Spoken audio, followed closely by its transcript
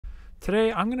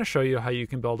Today, I'm going to show you how you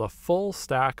can build a full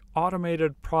stack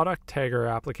automated product tagger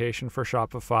application for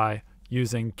Shopify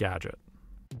using Gadget.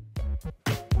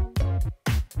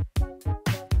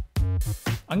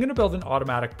 I'm going to build an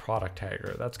automatic product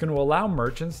tagger that's going to allow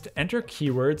merchants to enter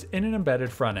keywords in an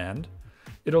embedded front end.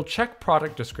 It'll check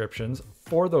product descriptions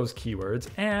for those keywords,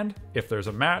 and if there's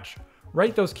a match,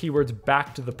 write those keywords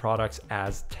back to the products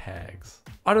as tags.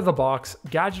 Out of the box,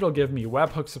 Gadget will give me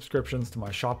webhook subscriptions to my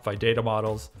Shopify data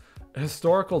models, a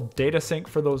historical data sync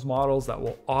for those models that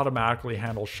will automatically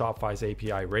handle Shopify's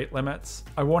API rate limits.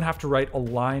 I won't have to write a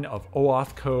line of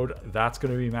OAuth code, that's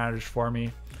going to be managed for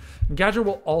me. Gadget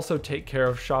will also take care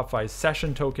of Shopify's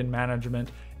session token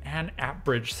management and app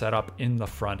bridge setup in the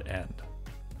front end.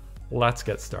 Let's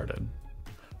get started.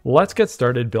 Let's get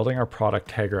started building our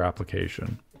product tagger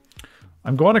application.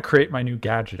 I'm going to create my new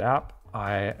Gadget app.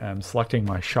 I am selecting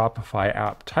my Shopify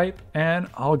app type, and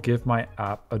I'll give my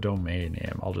app a domain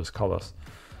name. I'll just call this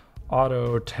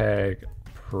auto tag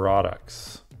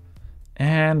products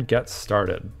and get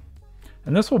started.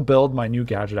 And this will build my new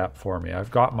Gadget app for me.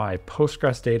 I've got my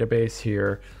Postgres database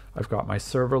here. I've got my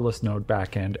serverless node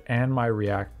backend and my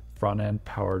React front end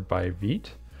powered by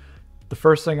Vite. The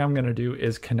first thing I'm going to do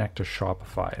is connect to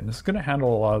Shopify, and this is going to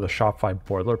handle a lot of the Shopify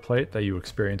boilerplate that you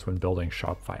experience when building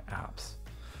Shopify apps.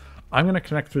 I'm going to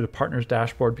connect through the partners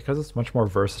dashboard because it's much more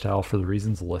versatile for the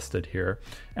reasons listed here.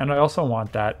 And I also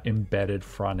want that embedded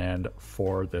front end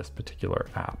for this particular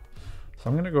app. So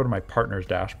I'm going to go to my partners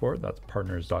dashboard. That's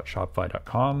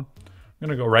partners.shopify.com. I'm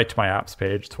going to go right to my apps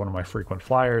page. It's one of my frequent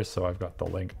flyers, so I've got the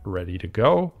link ready to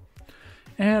go.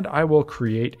 And I will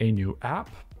create a new app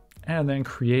and then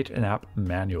create an app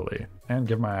manually and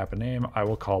give my app a name. I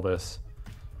will call this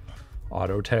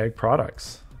Auto Tag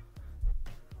Products.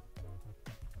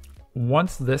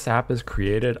 Once this app is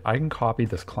created, I can copy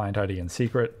this client ID and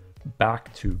secret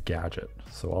back to Gadget.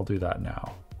 So I'll do that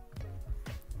now.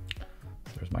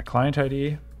 So there's my client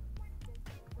ID.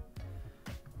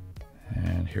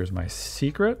 And here's my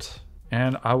secret.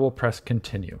 And I will press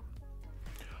continue.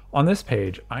 On this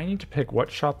page, I need to pick what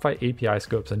Shopify API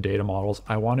scopes and data models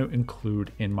I want to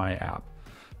include in my app.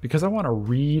 Because I want to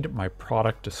read my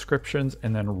product descriptions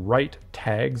and then write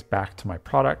tags back to my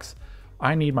products,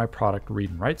 I need my product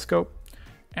read and write scope,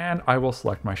 and I will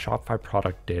select my Shopify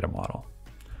product data model.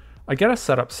 I get a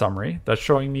setup summary that's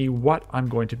showing me what I'm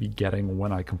going to be getting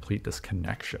when I complete this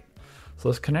connection. So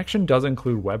this connection does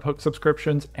include webhook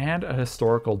subscriptions and a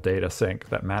historical data sync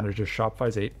that manages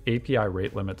Shopify's API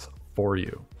rate limits for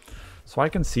you. So I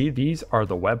can see these are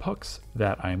the webhooks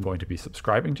that I am going to be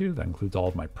subscribing to. That includes all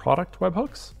of my product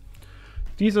webhooks.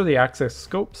 These are the access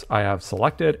scopes I have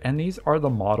selected, and these are the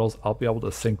models I'll be able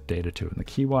to sync data to. And the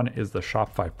key one is the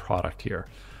Shopify product here.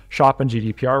 Shop and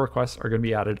GDPR requests are going to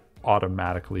be added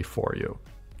automatically for you.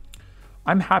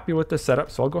 I'm happy with this setup,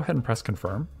 so I'll go ahead and press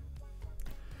confirm.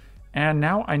 And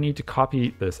now I need to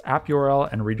copy this app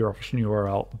URL and redirection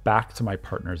URL back to my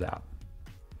partners app.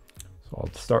 So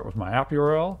I'll start with my app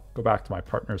URL, go back to my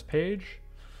partners page,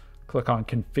 click on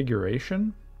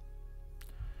configuration,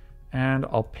 and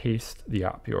I'll paste the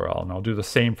app URL, and I'll do the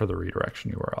same for the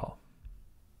redirection URL.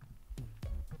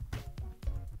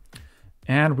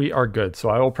 And we are good. So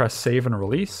I will press save and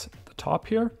release at the top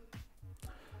here.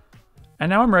 And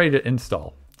now I'm ready to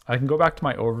install. I can go back to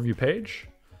my overview page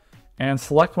and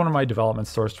select one of my development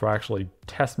stores to actually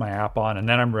test my app on, and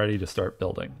then I'm ready to start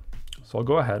building. So I'll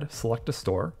go ahead, select a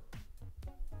store.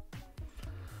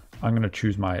 I'm going to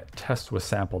choose my test with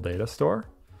sample data store.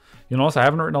 You'll notice I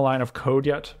haven't written a line of code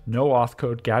yet, no auth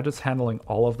code. Gadget's handling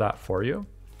all of that for you.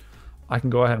 I can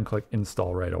go ahead and click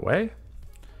install right away.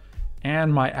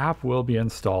 And my app will be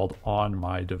installed on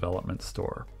my development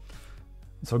store.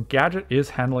 So Gadget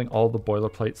is handling all the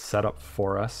boilerplate setup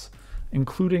for us,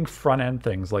 including front end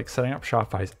things like setting up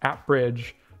Shopify's app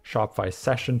bridge, Shopify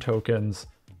session tokens.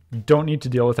 Don't need to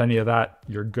deal with any of that.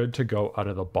 You're good to go out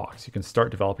of the box. You can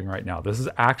start developing right now. This is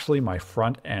actually my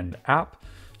front end app.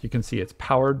 You can see it's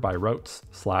powered by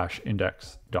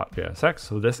routes/index.jsx.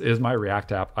 So this is my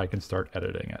React app. I can start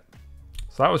editing it.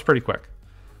 So that was pretty quick.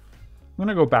 I'm going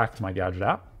to go back to my Gadget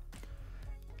app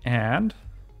and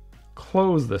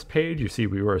close this page. You see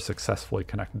we were successfully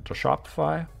connected to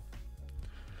Shopify.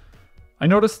 I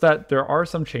noticed that there are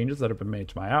some changes that have been made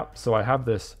to my app. So I have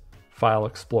this file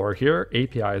explorer here.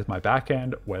 API is my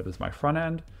backend, web is my front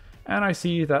end. And I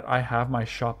see that I have my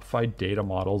Shopify data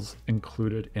models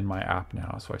included in my app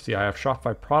now. So I see I have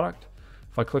Shopify product.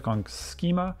 If I click on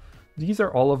schema, these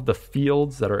are all of the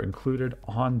fields that are included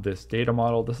on this data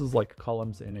model. This is like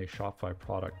columns in a Shopify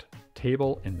product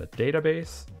table in the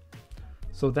database.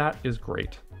 So that is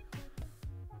great.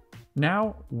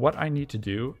 Now, what I need to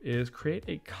do is create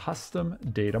a custom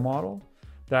data model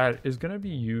that is going to be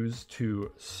used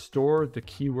to store the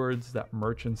keywords that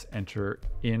merchants enter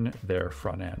in their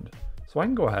front end. So I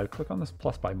can go ahead, click on this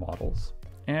plus by models,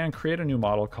 and create a new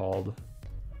model called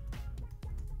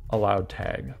allowed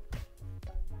tag.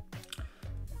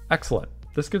 Excellent.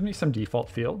 This gives me some default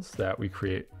fields that we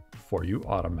create for you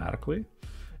automatically.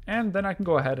 And then I can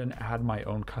go ahead and add my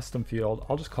own custom field.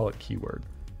 I'll just call it keyword.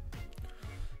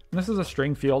 And this is a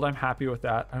string field. I'm happy with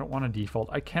that. I don't want a default.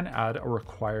 I can add a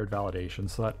required validation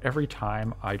so that every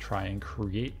time I try and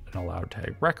create an allowed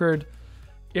tag record,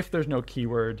 if there's no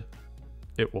keyword,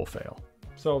 it will fail.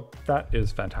 So that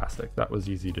is fantastic. That was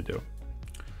easy to do.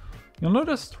 You'll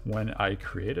notice when I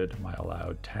created my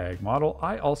allowed tag model,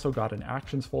 I also got an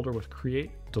actions folder with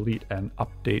create, delete, and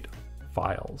update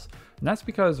files. And that's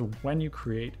because when you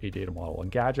create a data model in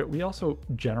Gadget, we also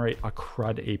generate a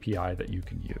CRUD API that you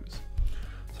can use.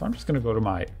 So I'm just going to go to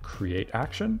my create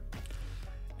action,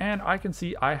 and I can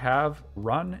see I have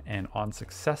run and on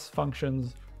success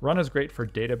functions. Run is great for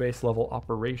database level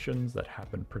operations that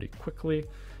happen pretty quickly,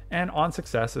 and on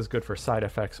success is good for side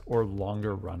effects or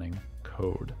longer running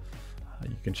code.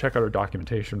 You can check out our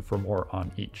documentation for more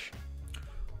on each.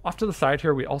 Off to the side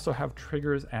here, we also have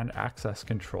triggers and access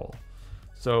control.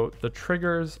 So the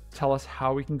triggers tell us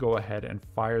how we can go ahead and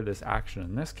fire this action.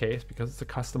 In this case, because it's a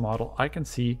custom model, I can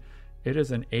see it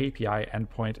is an API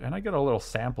endpoint, and I get a little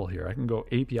sample here. I can go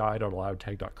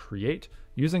api.allowedtag.create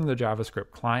using the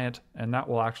JavaScript client, and that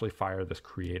will actually fire this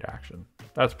create action.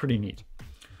 That's pretty neat.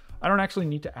 I don't actually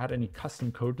need to add any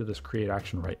custom code to this create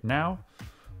action right now.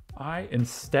 I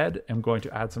instead am going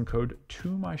to add some code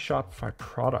to my Shopify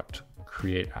product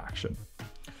create action.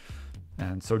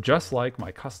 And so just like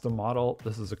my custom model,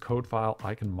 this is a code file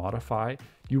I can modify.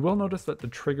 You will notice that the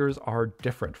triggers are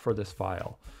different for this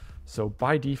file. So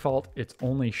by default, it's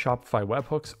only Shopify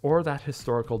webhooks or that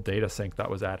historical data sync that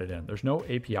was added in. There's no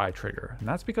API trigger. And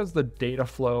that's because the data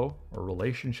flow or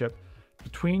relationship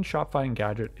between Shopify and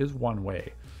Gadget is one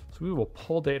way. So we will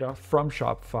pull data from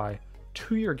Shopify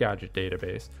to your Gadget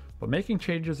database, but making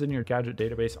changes in your Gadget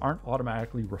database aren't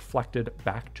automatically reflected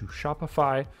back to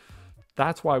Shopify.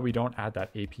 That's why we don't add that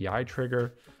API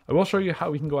trigger. I will show you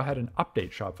how we can go ahead and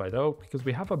update Shopify though, because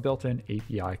we have a built-in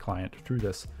API client through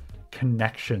this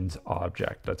connections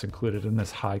object that's included in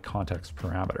this high context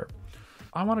parameter.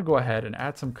 I want to go ahead and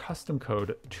add some custom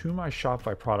code to my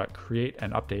Shopify product create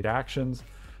and update actions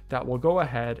that will go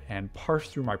ahead and parse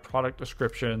through my product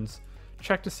descriptions,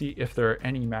 check to see if there are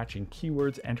any matching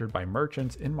keywords entered by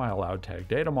merchants in my allowed tag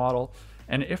data model.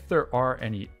 And if there are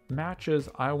any matches,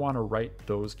 I want to write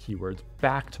those keywords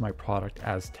back to my product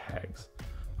as tags.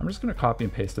 I'm just going to copy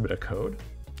and paste a bit of code,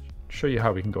 show you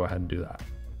how we can go ahead and do that.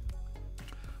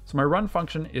 So my run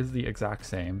function is the exact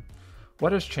same.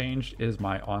 What has changed is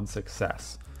my on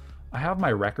success. I have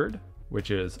my record, which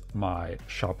is my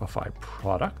Shopify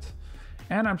product,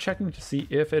 and I'm checking to see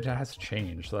if it has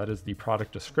changed. So that is the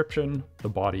product description, the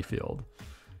body field.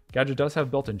 Gadget does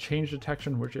have built-in change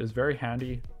detection, which is very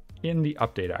handy in the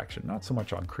update action, not so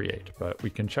much on create, but we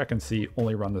can check and see,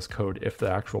 only run this code if the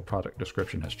actual product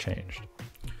description has changed.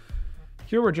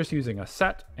 Here we're just using a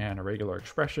set and a regular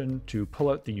expression to pull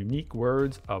out the unique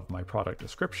words of my product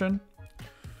description.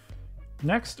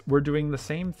 Next, we're doing the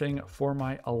same thing for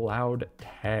my allowed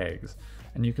tags.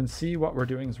 And you can see what we're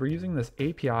doing is we're using this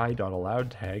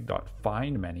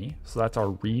api.allowedtag.findMany. So that's our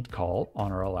read call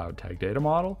on our allowed tag data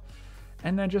model.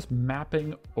 And then just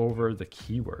mapping over the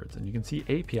keywords. And you can see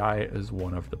API is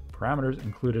one of the parameters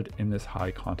included in this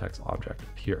high context object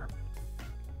here.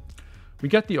 We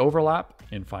get the overlap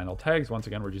in final tags. Once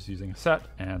again, we're just using a set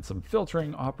and some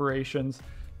filtering operations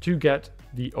to get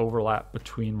the overlap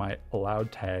between my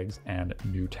allowed tags and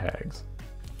new tags.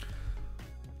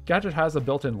 Gadget has a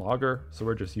built-in logger, so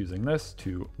we're just using this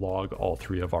to log all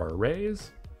three of our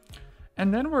arrays.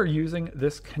 And then we're using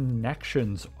this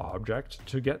connections object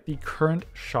to get the current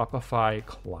Shopify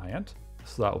client.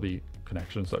 So that will be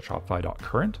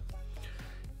connections.shopify.current.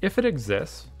 If it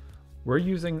exists, we're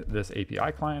using this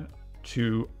API client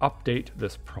to update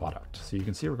this product. So you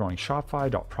can see we're going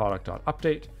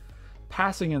shopify.product.update,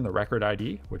 passing in the record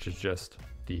ID, which is just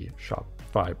the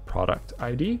Shopify product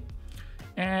ID,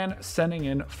 and sending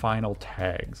in final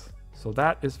tags. So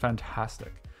that is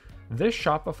fantastic. This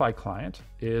Shopify client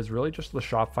is really just the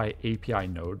Shopify API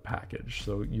node package.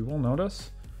 So you will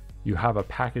notice you have a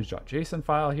package.json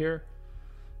file here,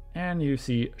 and you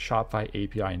see Shopify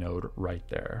API node right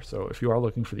there. So if you are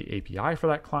looking for the API for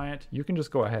that client, you can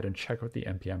just go ahead and check out the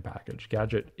npm package.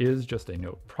 Gadget is just a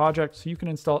node project, so you can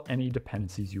install any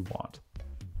dependencies you want.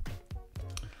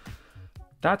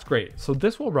 That's great. So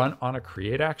this will run on a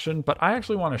create action, but I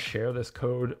actually want to share this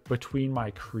code between my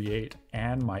create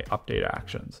and my update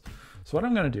actions. So what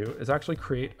I'm going to do is actually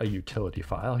create a utility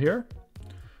file here.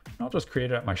 And I'll just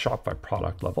create it at my Shopify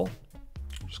product level.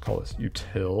 Just call this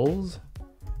utils.js.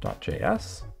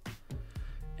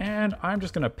 And I'm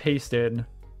just going to paste in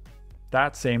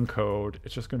that same code.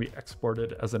 It's just going to be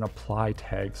exported as an apply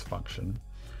tags function.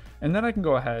 And then I can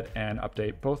go ahead and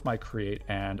update both my create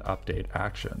and update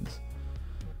actions.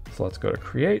 So let's go to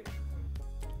create,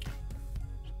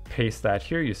 paste that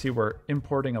here. You see we're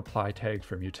importing apply tags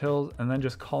from utils and then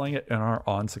just calling it in our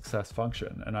onSuccess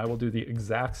function. And I will do the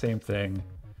exact same thing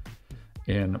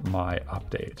in my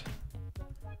update.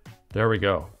 There we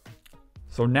go.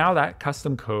 So now that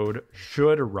custom code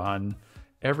should run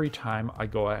every time I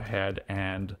go ahead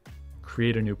and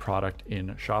create a new product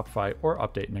in Shopify or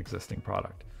update an existing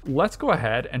product. Let's go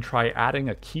ahead and try adding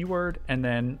a keyword and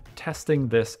then testing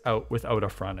this out without a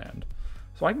front end.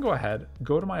 So I can go ahead,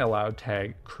 go to my allowed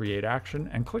tag create action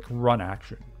and click run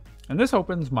action. And this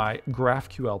opens my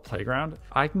GraphQL playground.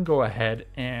 I can go ahead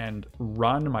and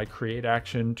run my create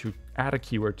action to add a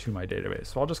keyword to my database.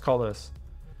 So I'll just call this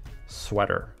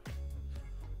sweater.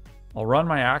 I'll run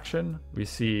my action. We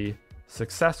see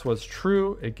success was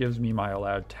true. It gives me my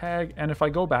allowed tag. And if I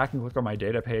go back and click on my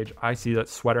data page, I see that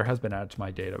sweater has been added to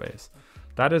my database.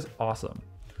 That is awesome.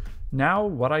 Now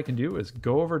what I can do is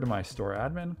go over to my store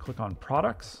admin, click on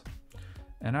products,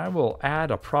 and I will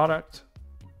add a product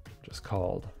just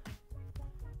called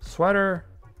sweater.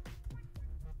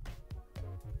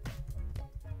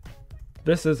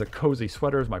 This is a cozy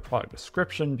sweater is my product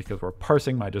description because we're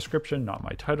parsing my description, not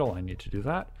my title. I need to do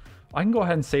that. I can go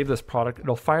ahead and save this product.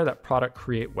 It'll fire that product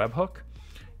create webhook,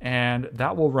 and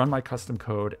that will run my custom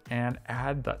code and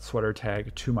add that sweater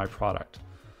tag to my product.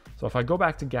 So if I go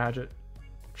back to gadget,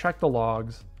 check the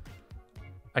logs,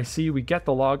 I see we get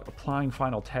the log applying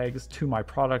final tags to my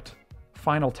product.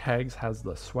 Final tags has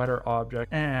the sweater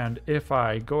object. And if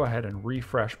I go ahead and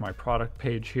refresh my product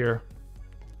page here,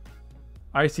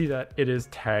 I see that it is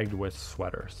tagged with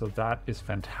sweater. So that is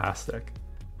fantastic.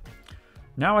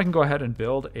 Now I can go ahead and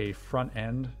build a front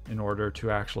end in order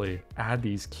to actually add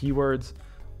these keywords.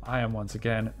 I am once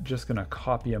again just going to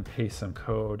copy and paste some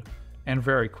code and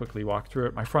very quickly walk through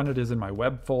it. My front end is in my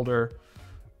web folder.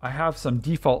 I have some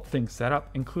default things set up,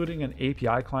 including an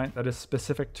API client that is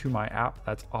specific to my app.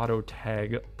 That's auto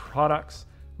tag products,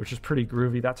 which is pretty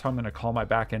groovy. That's how I'm going to call my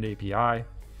backend API.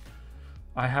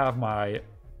 I have my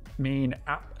main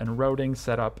app and routing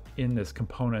set up in this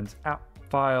components app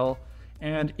file.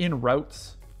 And in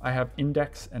routes, I have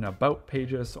index and about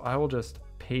pages. So I will just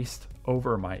paste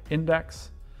over my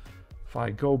index. If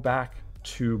I go back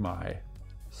to my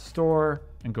store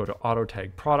and go to auto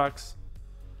tag products,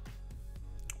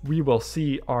 we will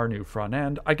see our new front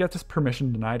end. I get this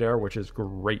permission denied error, which is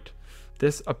great.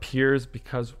 This appears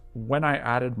because when I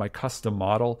added my custom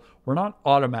model, we're not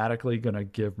automatically going to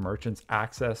give merchants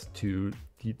access to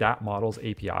that model's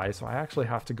API. So I actually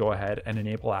have to go ahead and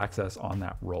enable access on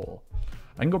that role.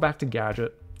 I can go back to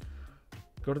gadget,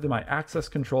 go to my access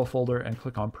control folder and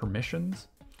click on permissions.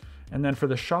 And then for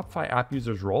the Shopify app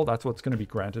users role, that's what's going to be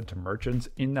granted to merchants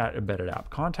in that embedded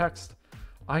app context.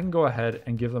 I can go ahead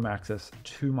and give them access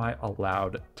to my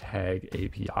allowed tag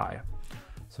API.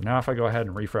 So now if I go ahead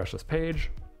and refresh this page,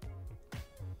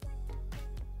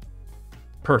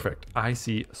 perfect. I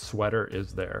see sweater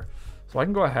is there. So I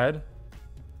can go ahead,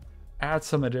 add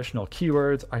some additional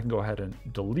keywords. I can go ahead and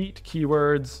delete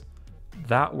keywords.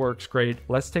 That works great.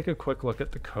 Let's take a quick look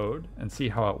at the code and see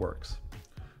how it works.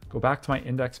 Go back to my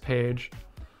index page.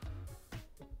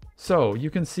 So you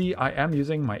can see I am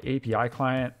using my API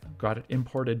client, got it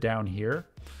imported down here.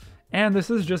 And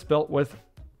this is just built with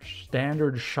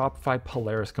standard Shopify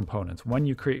Polaris components. When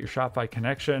you create your Shopify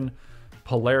connection,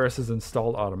 Polaris is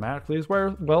installed automatically as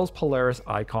well as Polaris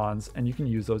icons, and you can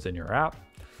use those in your app.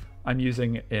 I'm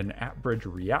using an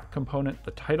AppBridge React component,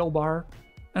 the title bar.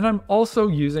 And I'm also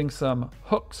using some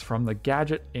hooks from the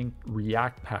Gadget Inc.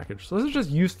 React package. So this is just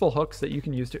useful hooks that you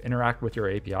can use to interact with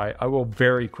your API. I will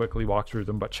very quickly walk through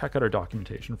them, but check out our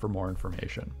documentation for more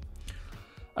information.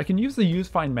 I can use the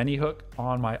useFindMany hook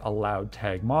on my allowed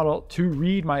tag model to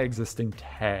read my existing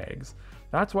tags.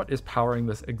 That's what is powering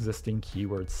this existing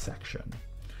keyword section.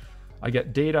 I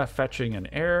get data, fetching, and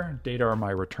error. Data are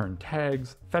my return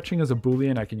tags. Fetching is a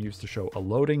Boolean I can use to show a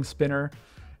loading spinner.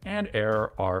 And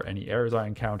error are any errors I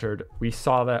encountered. We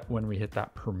saw that when we hit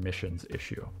that permissions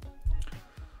issue.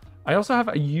 I also have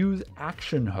a use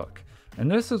action hook,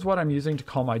 and this is what I'm using to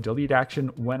call my delete action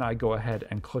when I go ahead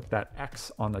and click that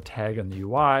X on the tag in the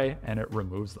UI and it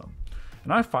removes them.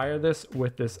 And I fire this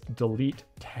with this delete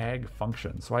tag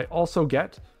function. So I also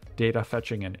get data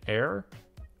fetching an error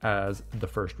as the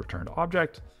first returned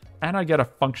object, and I get a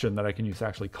function that I can use to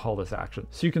actually call this action.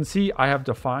 So you can see I have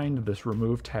defined this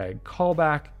remove tag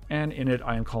callback, and in it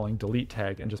I am calling delete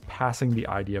tag and just passing the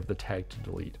ID of the tag to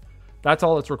delete. That's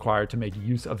all that's required to make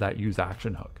use of that use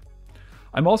action hook.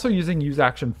 I'm also using use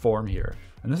action form here,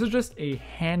 and this is just a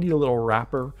handy little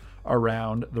wrapper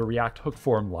around the React hook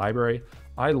form library.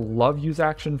 I love use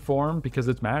action form because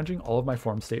it's managing all of my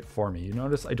form state for me. You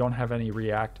notice I don't have any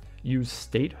React use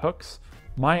state hooks.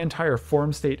 My entire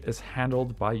form state is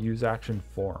handled by use action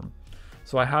form.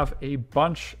 So I have a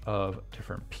bunch of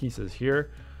different pieces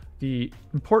here. The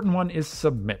important one is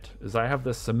submit, is I have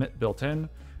this submit built in,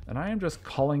 and I am just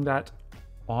calling that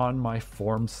on my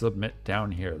form submit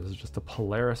down here. This is just a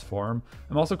Polaris form.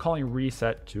 I'm also calling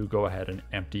reset to go ahead and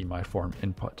empty my form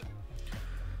input.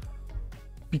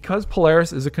 Because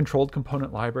Polaris is a controlled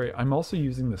component library, I'm also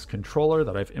using this controller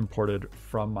that I've imported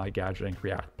from my Gadget Inc.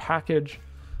 React package.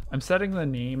 I'm setting the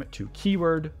name to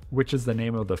keyword, which is the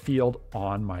name of the field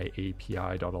on my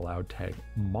API.allowed tag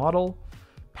model,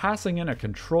 passing in a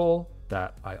control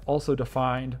that I also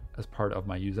defined as part of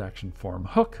my use action form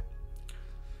hook.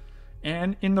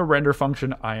 And in the render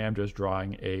function, I am just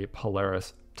drawing a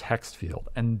Polaris text field,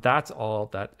 and that's all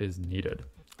that is needed.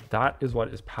 That is what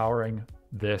is powering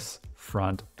this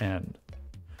front end.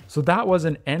 So that was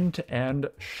an end-to-end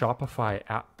Shopify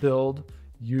app build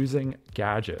using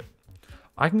Gadget.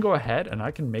 I can go ahead and I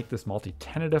can make this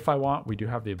multi-tenant if I want. We do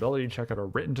have the ability to check out a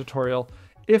written tutorial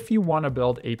if you want to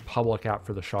build a public app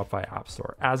for the Shopify App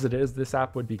Store. As it is, this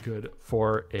app would be good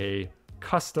for a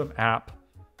custom app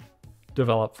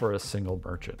developed for a single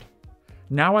merchant.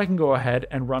 Now I can go ahead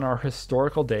and run our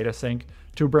historical data sync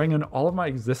to bring in all of my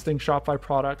existing Shopify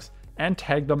products and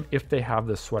tag them if they have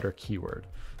this sweater keyword.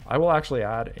 I will actually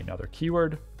add another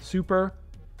keyword, super,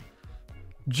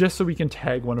 just so we can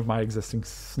tag one of my existing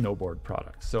snowboard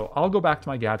products. So I'll go back to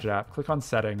my Gadget app, click on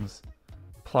settings,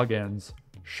 plugins,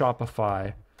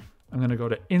 Shopify. I'm going to go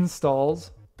to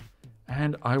installs,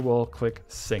 and I will click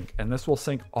sync. And this will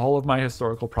sync all of my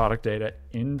historical product data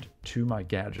into my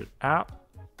Gadget app.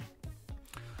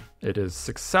 It is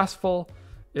successful.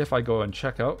 If I go and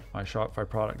check out my Shopify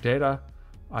product data,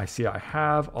 I see I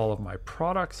have all of my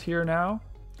products here now.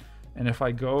 And if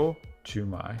I go to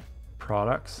my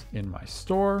products in my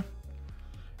store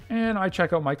and I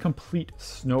check out my complete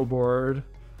snowboard,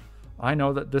 I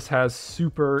know that this has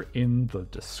super in the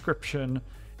description,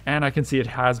 and I can see it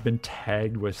has been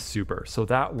tagged with super. So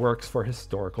that works for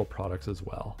historical products as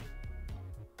well.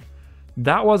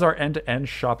 That was our end-to-end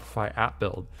Shopify app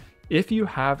build. If you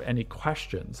have any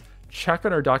questions, check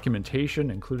out our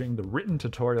documentation, including the written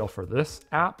tutorial for this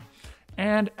app,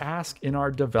 and ask in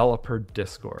our developer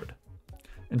Discord.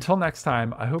 Until next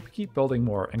time, I hope you keep building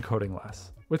more and coding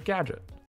less with Gadget.